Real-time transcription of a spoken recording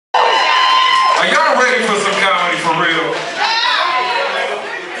Are y'all ready for some comedy for real?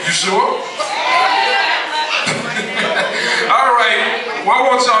 You sure? All right. Well, I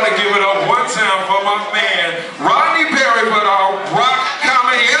want y'all to give it up one time for my man, Rodney Perry, for our rock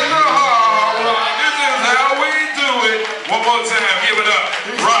comedy in the hall. This is how we do it. One more time, give it up,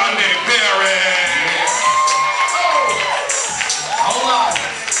 Rodney Perry. Hold on.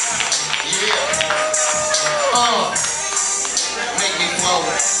 Yeah. Make me flow.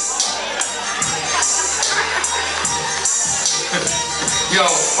 Yo,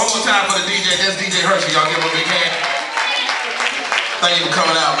 one more time for the DJ. That's DJ Hershey. Y'all give him a big hand. Thank you for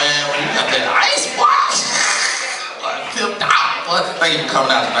coming out, man. You got that ice watch. Tipped out. Thank you for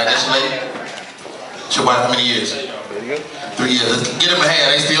coming out tonight. That's your lady. It's your wife how many years? 3 years. Let's get him a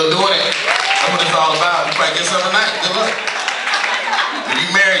hand. They still doing it. That's what it's all about. You probably get something tonight. Good luck. When you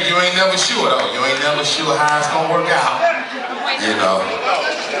married, you ain't never sure though. You ain't never sure how it's gonna work out. You know.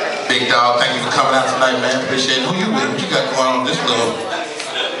 Big dog, thank you for coming out tonight, man. Appreciate it. Who you with? What you got going on this little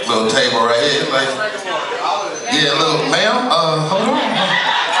table right here? Like, yeah, little ma'am. Hold on.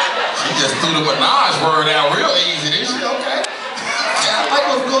 She just threw the menage word out real easy, didn't she? Okay. Yeah, I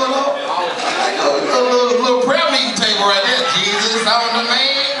like what's going on. I like a little prayer meeting table right there. Jesus on the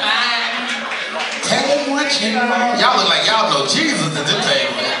main line. Tell him what you want. Y'all look like y'all know Jesus at this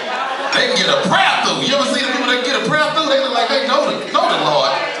table. They can get a prayer through. You ever see the people that get a prayer through? They look like they know the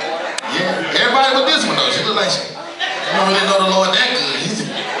Lord. Yeah, everybody but this one though. She look like she don't really know the Lord that good.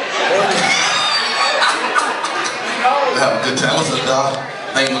 Have a good time. What's up, dog?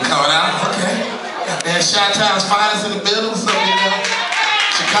 Thank you for coming out. Okay. And Chi-Town's finest in the building. So, you know,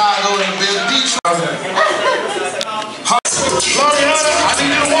 Chicago in the building. Detroit. Lori Hunter, I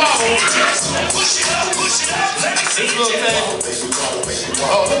need you to wobble. This little table.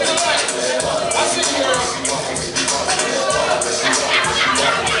 Oh, look at that. I see you, girl.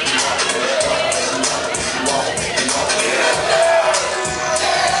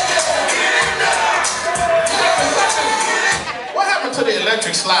 To the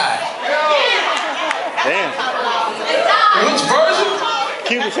electric slide. Damn. Which version?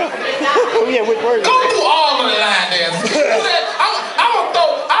 Oh yeah, which version? Go through all of the line dances. I don't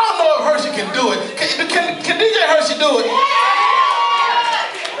know if Hershey can do it. Can DJ Hershey do it?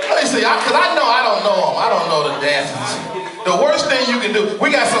 Let me see, because I don't know him. I don't know the dances. The worst thing you can do,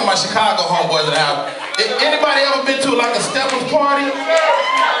 we got some of my Chicago homeboys in the house. Anybody ever been to like a steppers party?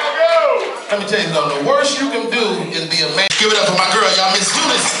 Let me tell you something, the worst you can do is be a man. Give it up for my girl, y'all, Miss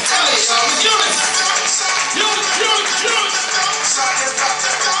Eunice. Tell it, y'all, Miss Eunice. Eunice.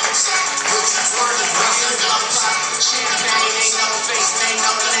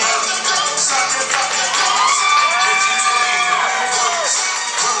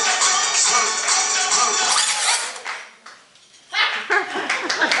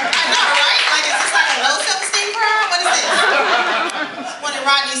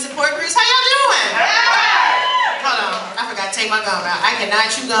 Rodney support groups. How y'all doing? Hold on, I forgot to take my gum out. I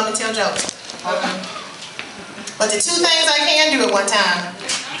cannot chew gum and tell jokes. But the two things I can do at one time,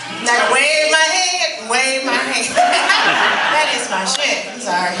 like wave my hand, wave my hand. That is my shit. I'm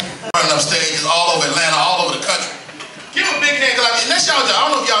sorry. Running up stages all over Atlanta, all over the country. Give a big hand, and that's y'all job. I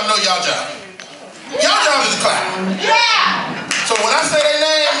don't know if y'all know y'all job. Y'all job is to clap. Yeah. So when I say their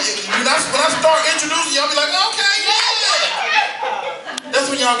name, when I start introducing y'all, be like, okay, yeah. That's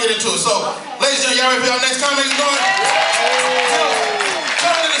when y'all get into it. So, ladies and gentlemen, y'all ready for y'all next comment? Going?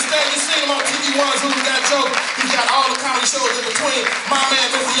 Coming to the stage, you see him on TV Ones, Who's Got Jokes. He's got all the comedy shows in between. My man,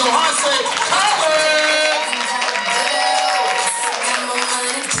 Mr. Johansson, Collins.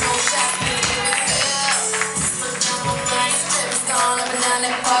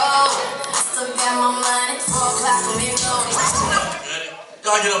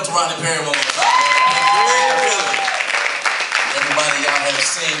 Y'all get up to Rodney Perry one more time. Everybody y'all have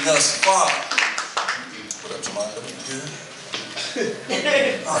seen thus far. What up, Jamal? You good?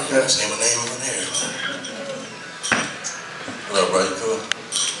 Oh, you gotta say my name over there. What up, bro? You cool?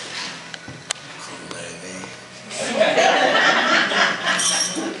 Cool ass nigga.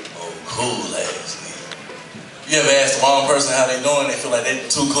 Oh, cool ass nigga. You ever ask the wrong person how they doing? They feel like they're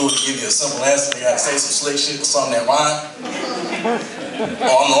too cool to give you a simple answer. They gotta say some slick shit or something that rhyme. Oh,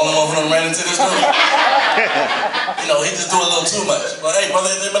 I'm the only one who ran into this dude? You know, he just do a little too much. But hey, brother,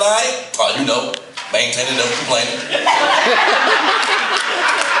 is everybody all right? Oh, you know, maintaining, never complaining. I'm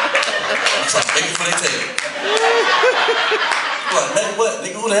trying to make it for their table. I'm like, man, what?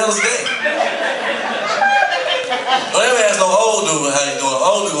 Nigga, who the hell is they? Don't ever ask no old dude how you doing.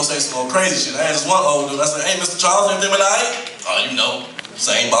 Old dude gonna say some old crazy shit. I asked one old dude, I said, hey, Mr. Charles, everything been all right? Oh, you know,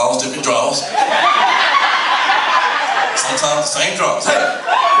 same balls, different draws. Sometimes the same draws. Hey.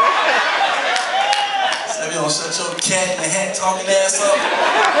 talking ass up.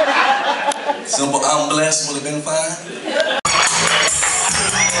 Simple I'm blessed would have been fine.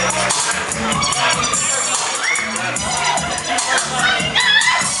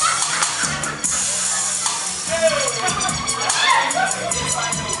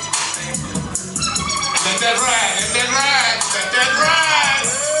 Let that ride, let that ride, let that ride.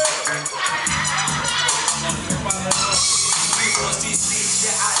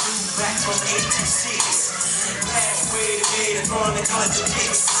 Back from 86, last way to be the throwing the college of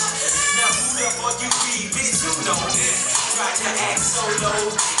kicks. Now who the fuck you be, bitch, you know it. Try to act so low,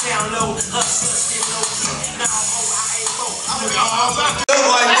 down low, hustle, still low key. Now I ain't broke, I'm all about to Stuff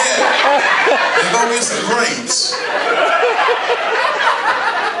like that. And go get some grapes.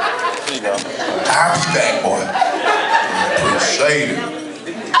 There you go. I'll be back, boy. Appreciate it.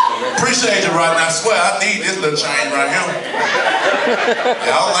 Appreciate you, Rodney. I swear, I need this little change right here.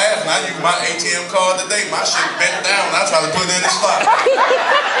 Y'all laughing. I use my ATM card today. My shit bent down. I try to put it in the slot.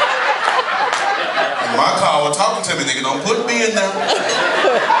 And my car was talking to me, nigga. Don't put me in there.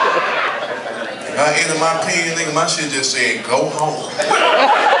 I entered my pin, nigga. My shit just said, go home.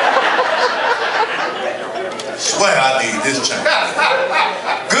 Swear I need this change.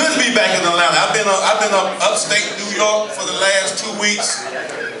 Good to be back in Atlanta. I've been up upstate New York for the last 2 weeks.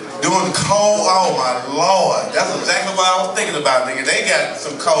 Doing cold, oh my Lord. That's exactly what I was thinking about, nigga. They got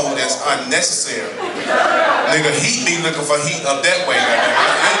some cold that's unnecessary. Nigga, heat be looking for heat up that way. I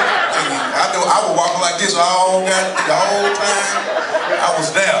was walking like this all the whole time I was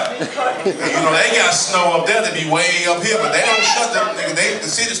there. And, you know, they got snow up there that be way up here, but they don't shut them, nigga. The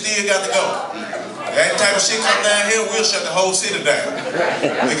city still got to go. That type of shit come down here, we'll shut the whole city down.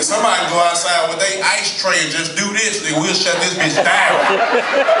 Nigga, somebody go outside with their ice tray and just do this, nigga, we'll shut this bitch down.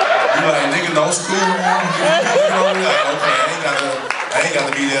 You like, nigga, no school. You know, like, okay, I ain't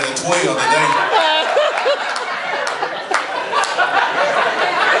got to be there at 12 today.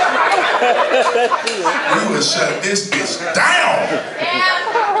 We will shut this bitch down.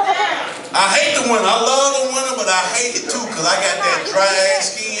 I hate the winter. I love the winter, but I hate it too, because I got that dry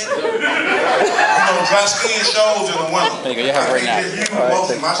ass skin. You know, dry skin shows in the winter. There you go, you have it right now.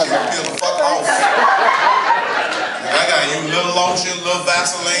 My shit will peel the fuck off. I got you little lotion, little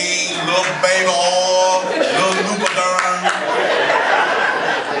Vaseline, little baby oil, little Lubriderm.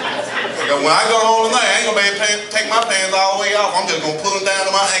 When I go home tonight, I ain't gonna be able to take my pants all the way off. I'm just gonna pull them down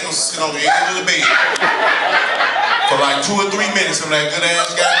to my ankles and sit on the edge of the bed. For like 2 or 3 minutes of that good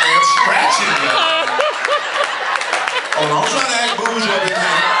ass goddamn scratching. Oh no, I'm trying to act bougie up in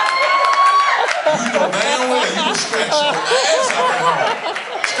here. You know damn well you can scratch your ass out at home.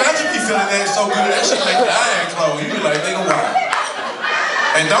 Scratching be feeling that so good, that shit make the eye close. You be like, nigga, why?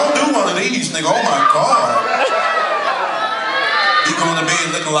 And don't do one of these, nigga, oh my God. You going to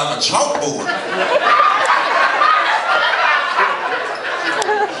bed looking like a chalkboard.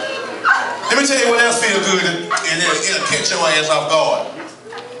 Let me tell you what else feels good and it'll catch your ass off guard.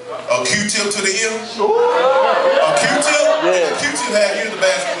 A Q-tip to the ear. A Q-tip? Yeah. A Q-tip had you in the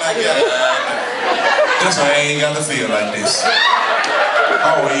bathroom like that. That's why I ain't got to feel like this.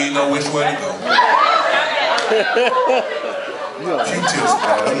 Oh, he ain't know which way to go. Q-tips,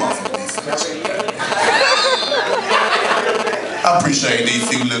 bro, that motherfucker be I appreciate these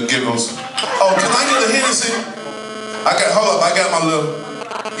few little giggles. Oh, can I get a Hennessy? Hold up, I got my little,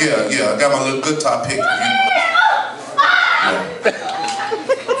 I got my little good top pick. Yeah.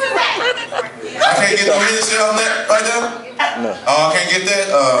 I can't get no Hennessy on that right there? No. Oh, I can't get that?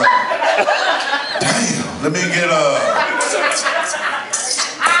 Damn, let me get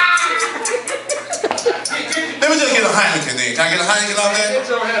let me just get a Heineken then. Can I get a Heineken on that? Get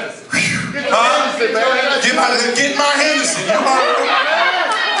your Hennessy. Huh? Get my Hennessy.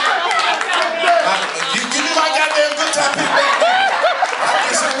 Give me my goddamn good top pick back there. I'll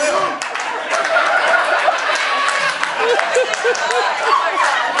get some little.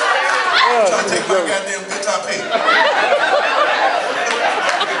 I'm trying to take my goddamn good top pick.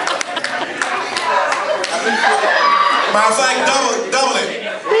 Matter of fact, double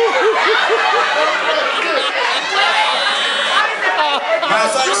it. Matter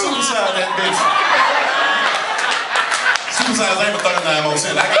of fact, supersize that bitch. Supersize ain't for 39 more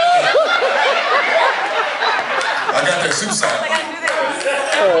cents. I got that supersize.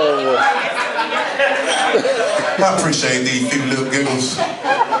 I appreciate these few little giggles.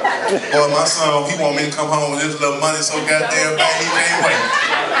 Boy, my son, he want me to come home with this little money so goddamn bad he can't wait.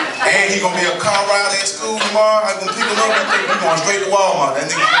 And he gonna be a car ride at school tomorrow. I'm gonna pick him up and we going straight to Walmart. That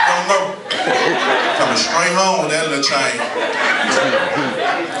nigga don't know. Coming straight home with that little chain.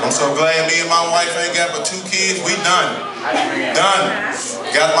 I'm so glad me and my wife ain't got but 2 kids. We done. Done.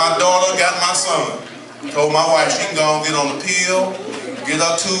 Got my daughter, got my son. Told my wife she can go and get on the pill, get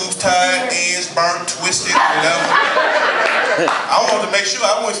her tubes tied, ends burnt, twisted, whatever. I wanted to make sure.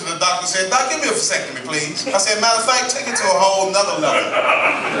 I went to the doctor and said, "Doc, give me a vasectomy, please." I said, "Matter of fact, take it to a whole nother level.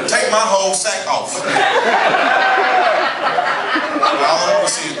 Take my whole sack off. All I want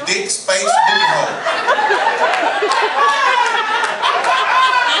to see is dick, space, booty hole."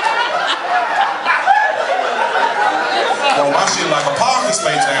 Oh, my shit like a parking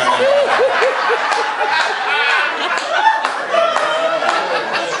space down there.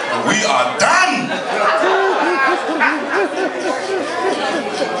 We are done.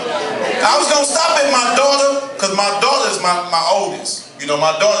 I was gonna stop at my daughter, because my daughter is my oldest. You know,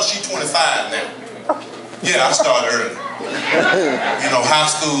 my daughter, she's 25 now. Yeah, I started early. You know, high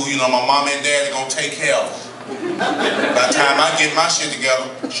school, you know, my mom and dad are gonna take care of her. By the time I get my shit together,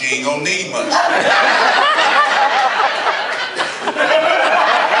 she ain't gonna need much.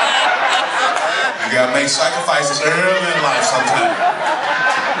 You gotta make sacrifices early in life sometimes.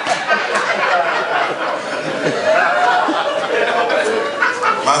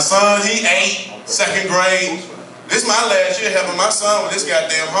 My son, he 8, 2nd grade. This is my last year helping my son with this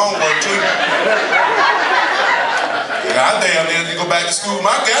goddamn homework too. And I damn near to go back to school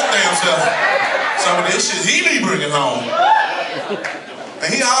my goddamn self. Some of this shit he be bringing home. And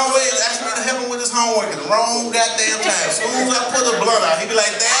he always asked me to help him with his homework at the wrong goddamn time. As soon as I put a blunt out, he be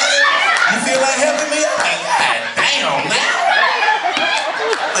like, "Daddy, you feel like helping me?" I'm like, "Damn now.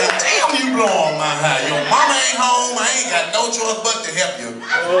 Like, damn, you blowing my high. Your mama ain't home. I ain't got no choice but to help you."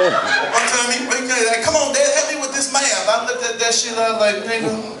 One time he like, "Come on, Dad, help me with this math." I looked at that shit, I was like, "Nigga,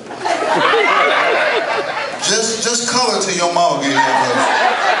 just color till your mama get here, brother.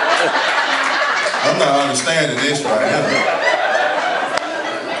 I'm not understanding this right here."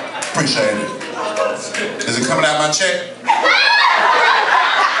 Appreciate it. Is it coming out my check?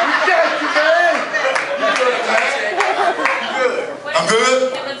 I'm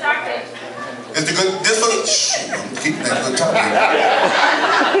good? Is the good, this one? Shh, I'm keeping that good talking.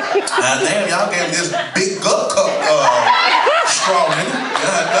 Now damn, y'all gave me this big gut cup straw in it.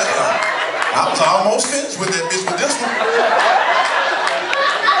 God damn. I was almost finished with that bitch with this one.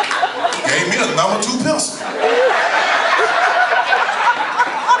 Gave me a number 2 pencil.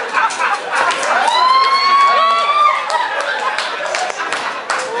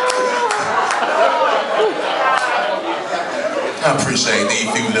 I appreciate these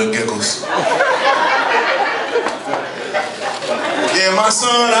few little giggles. Yeah, my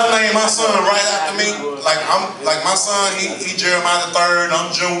son, I named my son right after me. Like my son, he Jeremiah the 3rd,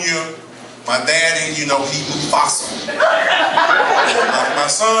 I'm Junior. My daddy, you know, he Mufasa. My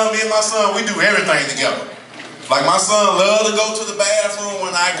son, me and my son, we do everything together. Like my son love to go to the bathroom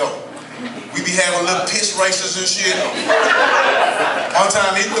when I go. We be having little piss races and shit. One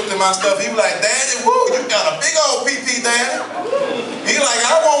time he looked at my stuff, he was like, "Daddy, woo, you got a big old pee-pee, Daddy." He like,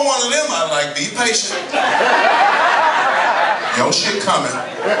 "I want one of them." I was like, "Be patient. Your shit coming.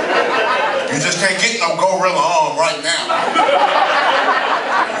 You just can't get no gorilla arm right now.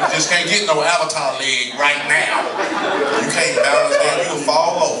 You just can't get no avatar leg right now. You can't balance that, you'll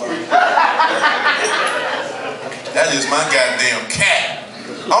fall over." That is my goddamn cat.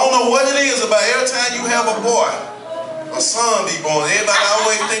 I don't know what it is about every time you have a boy, a son be born, everybody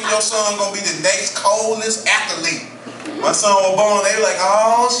always think your son gonna be the next coldest athlete. My son was born, they like,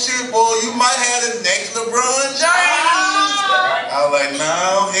 "Oh shit, boy, you might have the next LeBron James." I was like,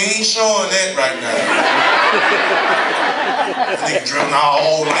 "No, he ain't showing that right now." That nigga dribbling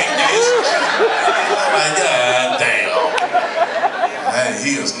all like this. I'm like, God damn. Man,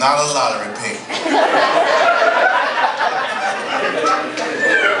 he is not a lottery pick.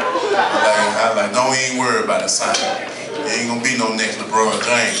 I like, don't even worry about it, son. There ain't gonna be no next LeBron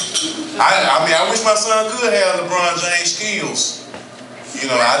James. I mean, I wish my son could have LeBron James skills. You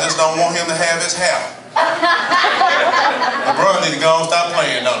know, I just don't want him to have his hair. LeBron need to go and stop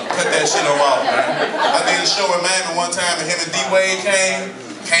playing, though. Cut that shit off, man. I did a show in Miami one time, and him and D-Wade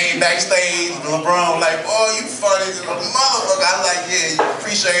came backstage, and LeBron was like, "Boy, you funny as a motherfucker." I was like, "Yeah, you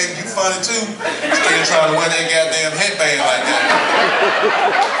appreciate it, you funny too." Still trying to wear that goddamn headband like that.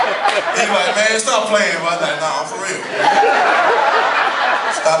 He was like, "Man, stop playing." But I was like, "Nah, I'm for real.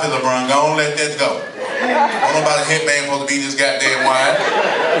 Stop it, LeBron, go on, let that go. Don't nobody headband supposed to be this goddamn wide."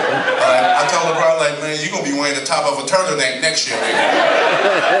 I told LeBron, like, "Man, you gonna be wearing the top of a turtleneck next year, man."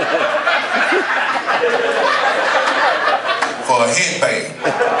 For a headband.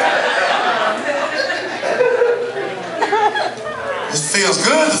 It feels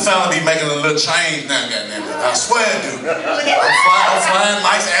good to finally be making a little change now, goddamn it. I swear it do. I'm flying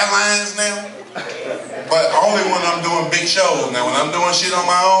nice airlines now. But only when I'm doing big shows. Now, when I'm doing shit on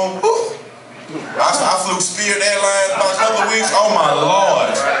my own, whew, I flew Spirit Airlines about a couple of weeks. Oh my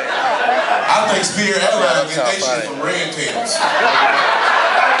Lord. I think Spirit Airlines get their shit from red tails.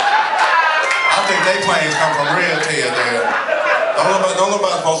 I think they planes come from red tail there. Don't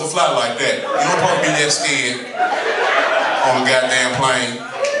nobody supposed to fly like that. You don't supposed to be that scared on a goddamn plane.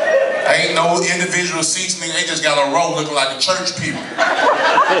 Ain't no individual seats, nigga. They just got a row looking like the church people.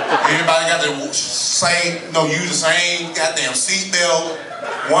 Everybody got the same, use the same goddamn seatbelt.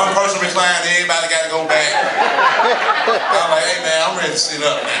 One person reclined, everybody got to go back. I'm like, hey man, I'm ready to sit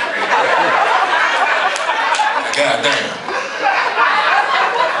up now. Goddamn.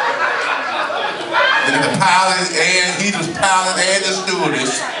 Look at the pilot, and he just pilot and the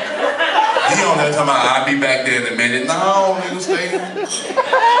stewardess. He on there talking about, I'll be back there in a minute. No, nigga, stay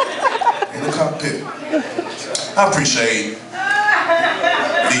in the cockpit. I appreciate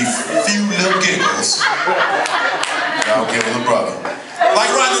the few little giggles y'all give a brother. Like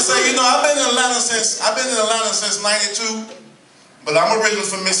Rodney say, I've been in Atlanta since '92, but I'm originally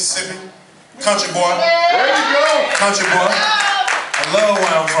from Mississippi. Country boy. There you go. Country boy. I love where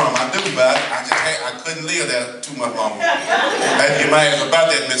I'm from. I do, but I couldn't live there too much longer. You might ask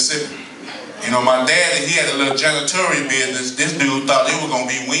about that Mississippi. My daddy, he had a little janitorial business. This dude thought it was gonna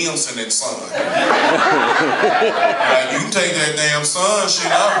be Williamson and Son. Like, you can take that damn Son shit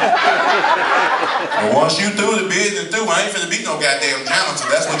out. But once you do the business I ain't finna be no goddamn janitor.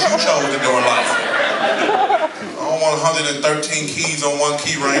 That's what you chose to do in life. I don't want 113 keys on one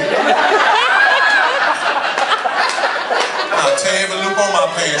key ring. I'll tear every loop on my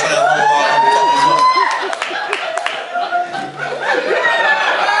pants trying to hold all them fuckers up.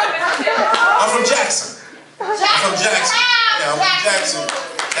 I'm from Jackson. I'm from Jackson. Yeah, I'm from Jackson.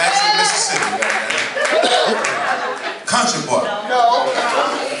 Jackson, Mississippi. Country boy.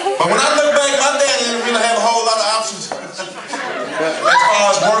 But when I look back, my dad didn't really have a whole lot of options. As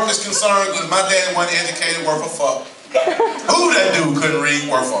far as work is concerned, because my dad wasn't educated, worth a fuck. Who that dude couldn't read,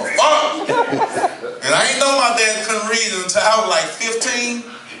 worth a fuck. And I ain't know my dad couldn't read until I was like 15.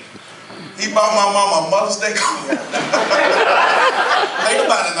 He bought my mom a Mother's Day card. Think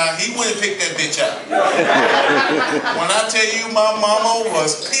about it now. He went and picked that bitch out. When I tell you my mama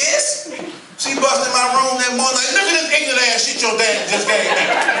was pissed, she busted in my room that morning. Look at this ignorant ass shit your dad just gave me.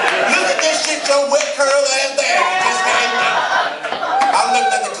 Look at this shit your wet curl ass dad just gave me. I looked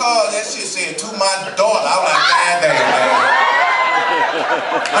at the card. That shit said to my daughter. I was like, damn, man.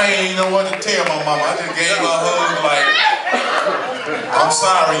 I ain't even know what to tell my mama. I just gave her a hug like, I'm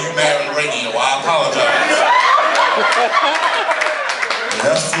sorry you married radio. I apologize.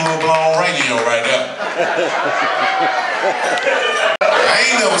 That's full-blown radio right there. I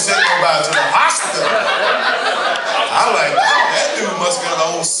ain't never sent nobody to the hospital. I like, oh, that dude must got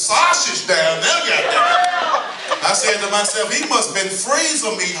an old sausage down there, goddamn. I said to myself, he must have been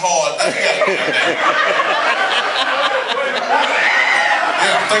freezer meat hard.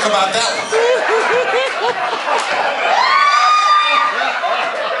 Yeah, think about that one.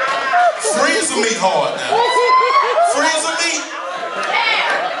 Freezer meat hard now. Freezer meat.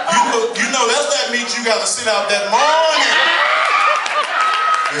 That's that meat you gotta sit out that morning.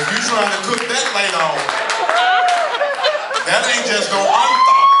 If you trying to cook that late on, that ain't just no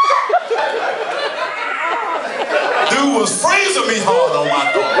unthaw. Dude was freezer meat hard on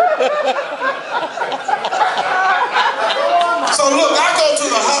my daughter. So look, I go to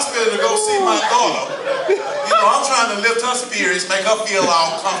the hospital to go see my daughter. I'm trying to lift her spirits, make her feel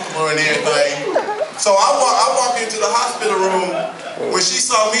all comfortable and everything. So I walk into the hospital room. When she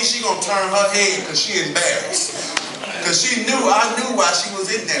saw me, she gonna turn her head because she embarrassed. Because I knew why she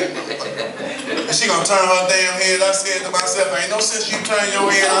was in there. And she gonna turn her damn head. I said to myself, ain't no sense you turn your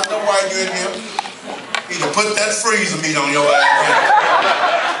head. I know why you in here. You can put that freezer meat on your ass.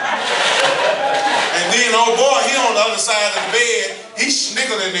 And then old boy, he on the other side of the bed. He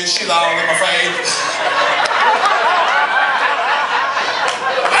snickling this shit all in my face.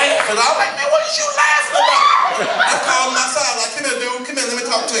 And I'm like, man, what is you laughing about? I called him outside, like, come here, dude, come here, let me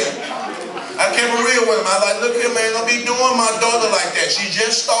talk to you. I kept it real with him. I like, look here, man, don't be doing my daughter like that. She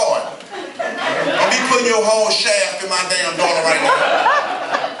just started. Don't be putting your whole shaft in my damn daughter right now.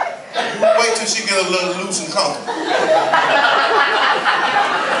 Wait till she get a little loose and comfortable.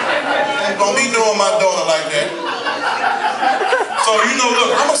 Don't be doing my daughter like that. So,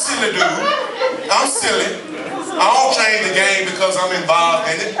 look, I'm a silly dude. I'm silly. I don't change the game because I'm involved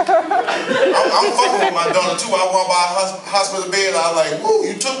in it. I'm fucking with my daughter too. I walk by a hospital bed, I was like, woo,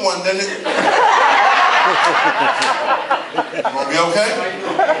 you took one, didn't it? You gonna be okay?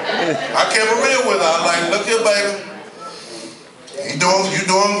 I kept it real with her. I was like, look here, baby. You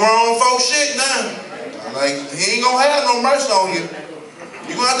doing grown folk shit now. I'm like, he ain't gonna have no mercy on you.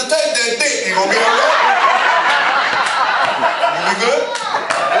 You gonna have to take that dick. You gonna get all right? You be good?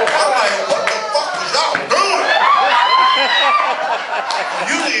 I'm like, what the fuck was y'all doing?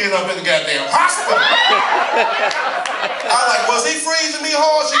 You end up in the goddamn hospital. I'm like, was he freezing me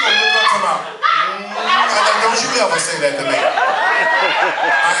hard? She gonna look up to my. I'm like, don't you ever say that to me.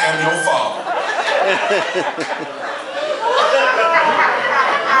 I am your father.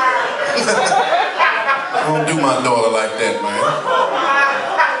 Don't do my daughter like that, man.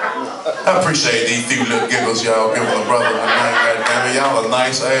 I appreciate these few little giggles y'all giving a brother tonight, goddamn it. Y'all a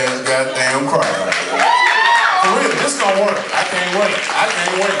nice ass goddamn crowd. For real, this gonna work. I can't wait. I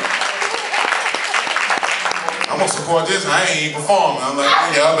can't wait. I'm gonna support this and I ain't even performing. I'm like,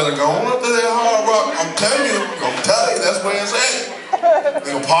 y'all better go on up to that Hard Rock. I'm telling you, that's where it's at.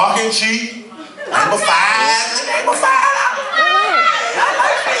 They're parking cheap. Number 5. Number 5.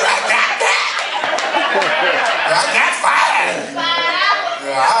 I got 5.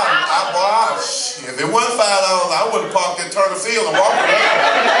 Yeah, boy, if it wasn't $5, I would have parked at Turner Field and walked around.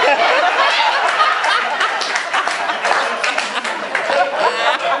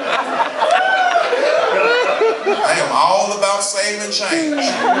 I am all about saving change.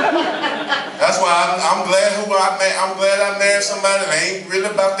 That's why I'm glad I'm glad I married somebody that ain't really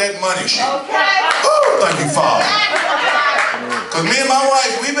about that money shit. Ooh, thank you, Father. Cause me and my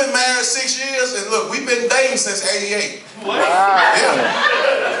wife, we've been married 6 years, and look, we've been dating since '88. Wow.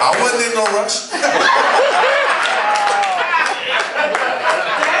 Yeah, I wasn't in no rush.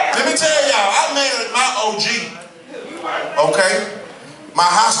 Let me tell y'all, I married my OG. Okay, my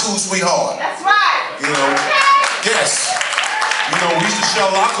high school sweetheart. That's right. You know, yes. You know, we used to share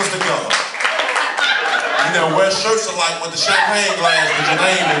lockers together. You know, wear shirts alike with the champagne glass with your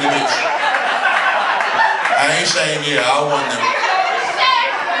name in the bitch. I ain't saying yeah, I wasn't them.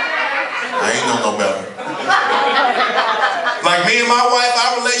 I ain't know no better. Like me and my wife,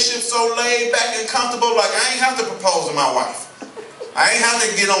 our relationship so laid back and comfortable, like I ain't have to propose to my wife. I ain't have to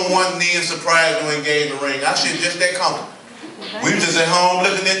get on one knee and surprise to engage the ring. I shit just that comfortable. We was just at home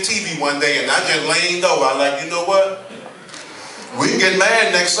looking at TV one day and I just leaned over. I like, you know what? We can get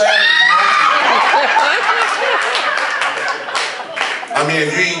married next Saturday. I mean,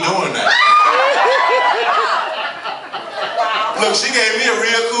 if you ain't doing that. Look, she gave me a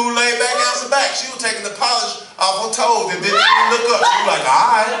real cool laid back answer back. She was taking the polish off her toes and didn't even look up. She was like,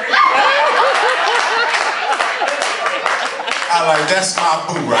 all right. I like, that's my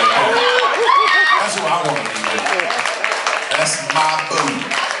boo right there. That's who I want to be with. That's my boo.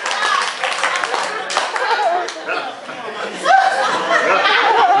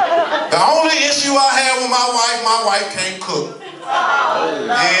 The only issue I have with my wife can't cook.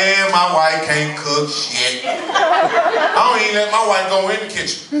 Yeah, my wife can't cook shit. I don't even let my wife go in the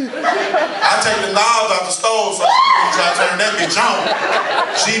kitchen. I take the knobs off the stove so she try to turn that bitch on.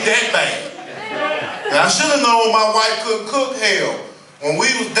 She that bad. And I should have known my wife couldn't cook. Hell, when we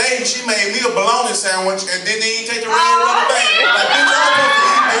was dating, she made me a bologna sandwich and didn't even take the red rubber band. Like, bitch, I'm supposed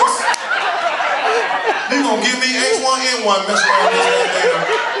to eat this. You gonna give me H1N1 mess around this goddamn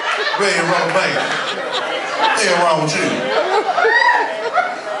red rubber band. What's the hell wrong with you?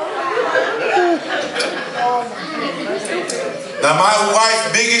 Now my wife's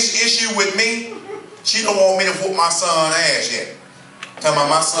biggest issue with me, she don't want me to whoop my son's ass yet. Talking about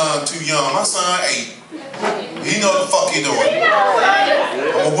my son too young. My son 8. He know what the fuck he doing.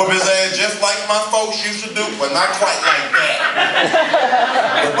 I'm gonna whoop his ass just like my folks used to do, but not quite like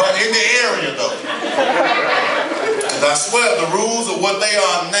that. But in the area though. Cause I swear the rules of what they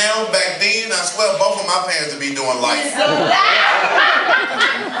are now, back then, I swear both of my parents would be doing life.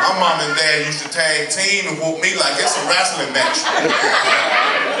 My mom and dad used to tag team and whoop me like it's a wrestling match.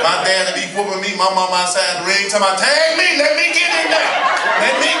 My dad would be whooping me, my mom outside the ring, talking about, tag me, let me get in there.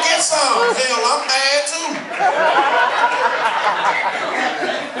 Let me get some. Hell, I'm mad too.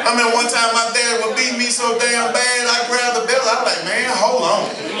 I mean, one time my dad would beat me so damn bad, I grabbed the belt. I was like, man, hold on.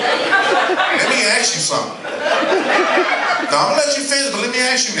 Let me ask you something. Now, I'm gonna let you finish, but let me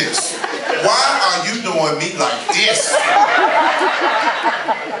ask you this. Why are you doing me like this?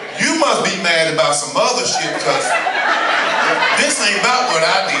 You must be mad about some other shit, because this ain't about what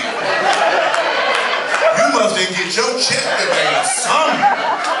I did. You must didn't get your check today or something.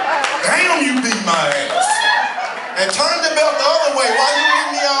 Damn, you beat my ass. And turn the belt the other way. Why you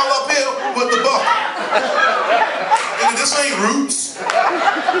leave me all up here with the bucket? Nigga, this ain't roots.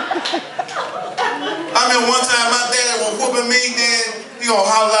 I mean, one time my dad was whooping me, then he gonna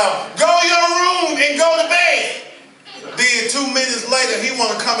holler out, go to your room and go to bed. Then 2 minutes later, he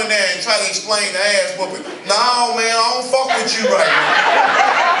wanna come in there and try to explain the ass whooping. No, man, I don't fuck with you right now.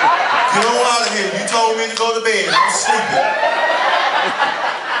 Get on out of here. You told me to go to bed. I'm sleeping.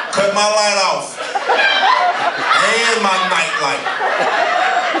 cut my light off. And my night light.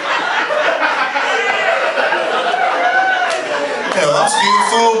 Hell, I'm still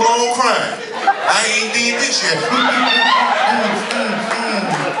full-blown crying. I ain't did this yet.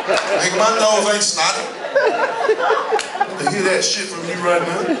 Nigga, my nose ain't snotty. To hear that shit from you right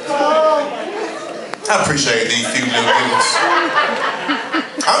now. I appreciate these few little giggles.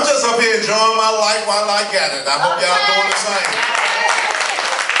 I'm just up here enjoying my life while I got it. I hope y'all doing the same.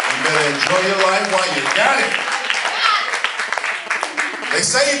 You better enjoy your life while you got it. They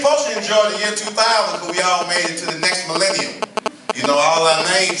say you're supposed to enjoy the year 2000 because we all made it to the next millennium. You know, all our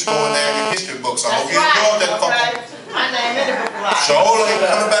names going down in history books. I hope you enjoyed that fucker. My name in the book of life. Sure ain't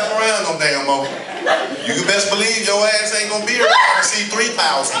coming back around no damn more. You can best believe your ass ain't gonna be around to see 3,000.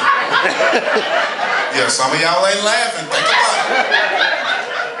 Yeah, some of y'all ain't laughing. Think about it.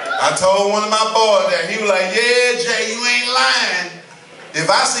 I told one of my boys that. He was like, yeah, Jay, you ain't lying. If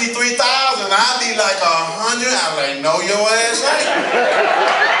I see 3,000, I'll be like 100. I'm like, no, your ass ain't.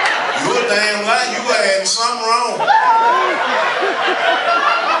 You a damn lie. You had something wrong.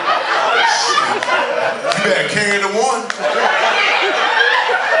 You better carry the one.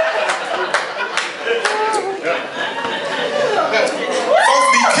 Folks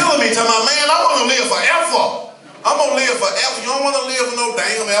be killing me, telling my man, I want to live forever. I'm going to live forever. You don't want to live for no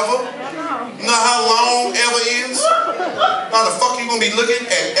damn ever. You know how long ever is? How the fuck you going to be looking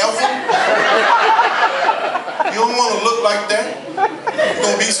at ever? You don't want to look like that. You're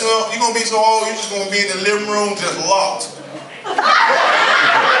going to be so old, you're just going to be in the living room just locked.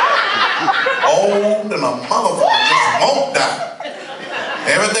 Old and a motherfucker just won't die.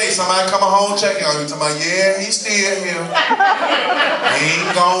 Every day somebody coming home checking on you, talking about, yeah, he's still here. He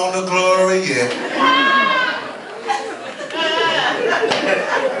ain't gone to glory yet.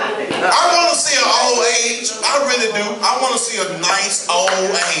 I want to see an old age. I really do. I want to see a nice old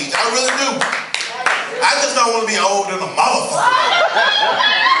age. I really do. I just don't want to be old than a motherfucker.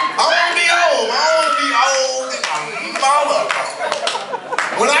 I want to be old. I want to be old than a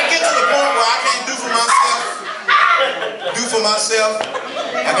motherfucker. When I get to the point where I can't do for myself,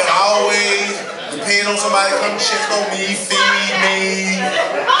 I gotta always depend on somebody to come check on me, feed me,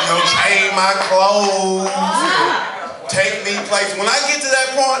 you know, change my clothes, take me places. When I get to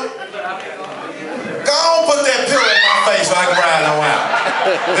that point, go on, put that pillow in my face so I can ride on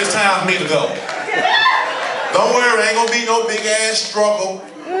out. It's time for me to go. Don't worry, ain't gonna be no big ass struggle.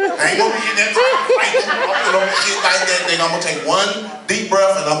 I ain't gonna be in that fight, you know, shit like that. Then I'm gonna take one deep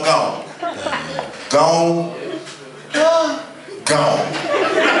breath and I'm gone. Gone. Gone.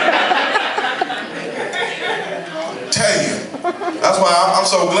 Tell you. That's why I'm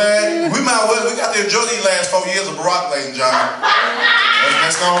so glad. We got to enjoy these last 4 years of Barack, ladies and gentlemen.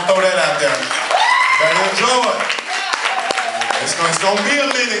 Let's go and throw that out there. Better enjoy it. It's gonna be a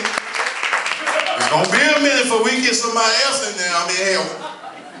minute. It's gonna be a minute before we get somebody else in there. I mean,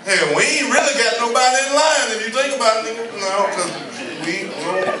 hell, we ain't really got nobody in line if you think about it, nigga. No, because we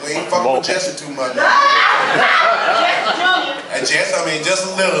ain't fucking with Jesse too much. And Jesse, I mean, just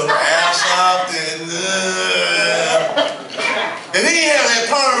a little. Al Sharpton. If he didn't have that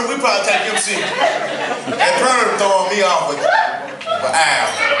perm, we'd probably take him serious. That perm throwing me off with Al.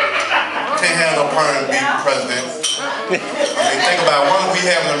 Can't have no perm be president. I mean, think about it. Why don't we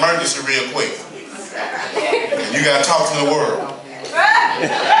have an emergency real quick? You gotta talk to the world.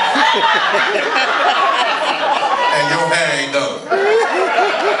 And your hair ain't done.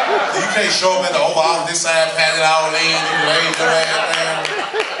 You can't show up at the Oval Office this side, pat it all in, and you lay your ass down.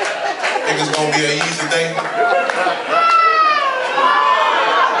 Think it's gonna be an easy day?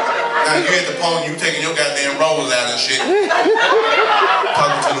 Now you at the podium, you taking your goddamn rolls out and shit.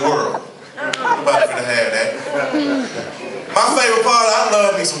 Talking to the world. Nobody finna have that. My favorite part, I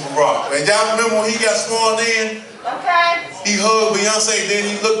love me some Barack. And y'all remember when he got sworn in? Okay. He hugged Beyonce, then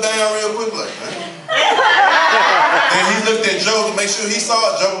he looked down real quick like, then he looked at Joe to make sure he saw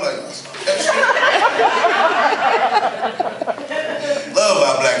it. Joe like, love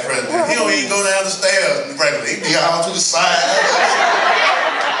our black president. He don't even go down the stairs regularly. He be all to the side.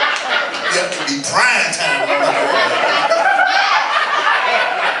 You have to be prime time.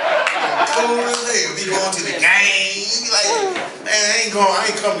 Cool as hell. Be going to the game. He be like, man, I ain't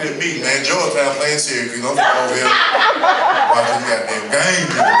coming to the meeting, man. George time playing serious. I'm over here watching goddamn game.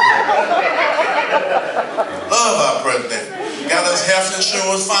 Love our president. Got us health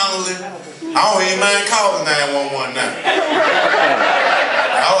insurance finally. I don't even mind calling 911 now.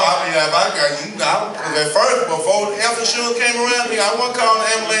 I mean, if I got you, because at first, before health insurance came around, I wasn't calling the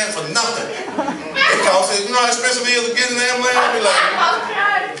ambulance for nothing. They call, said, you know how expensive it is to get an ambulance? I be like,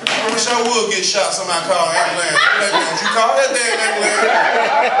 I wish I would get shot, somebody call an ambulance. Like, don't you call that damn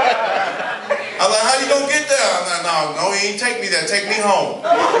ambulance? even take me there. Take me home.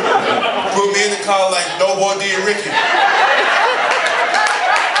 Put me in the car like Doughboy did Ricky.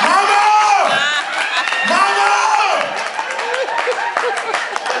 Mama! Mama!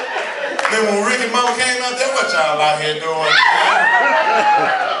 Then when Ricky and Mama came out there, what y'all out here doing?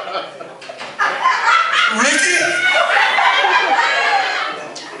 Ricky?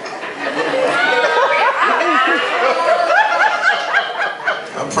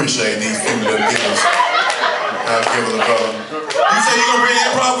 I appreciate these few little givers. I'll give it a brother. You say you gonna bring the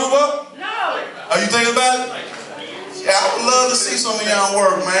improv group up? No. Are you thinking about it? Yeah, I would love to see some of y'all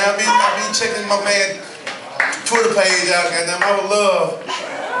work, man. I be checking my man Twitter page out, goddamn. I would love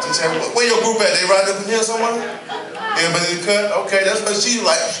to check. Where your group at? They right up in here somewhere? Everybody in the cut? Okay, that's what she's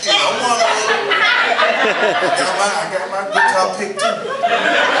like. You know, I got my guitar picked too.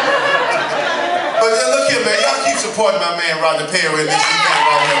 But look here, man. Y'all keep supporting my man Rodney Perry in this event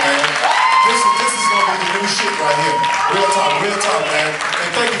right here, man. This is gonna be the new shit right here. Real talk, man.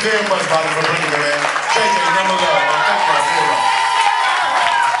 And thank you very much, Rodney, for bringing it, man. JJ, number love, man. Thank you, man.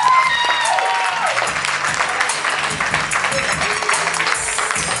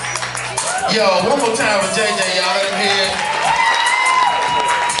 Yo, one more time for JJ, y'all. Let him hear it.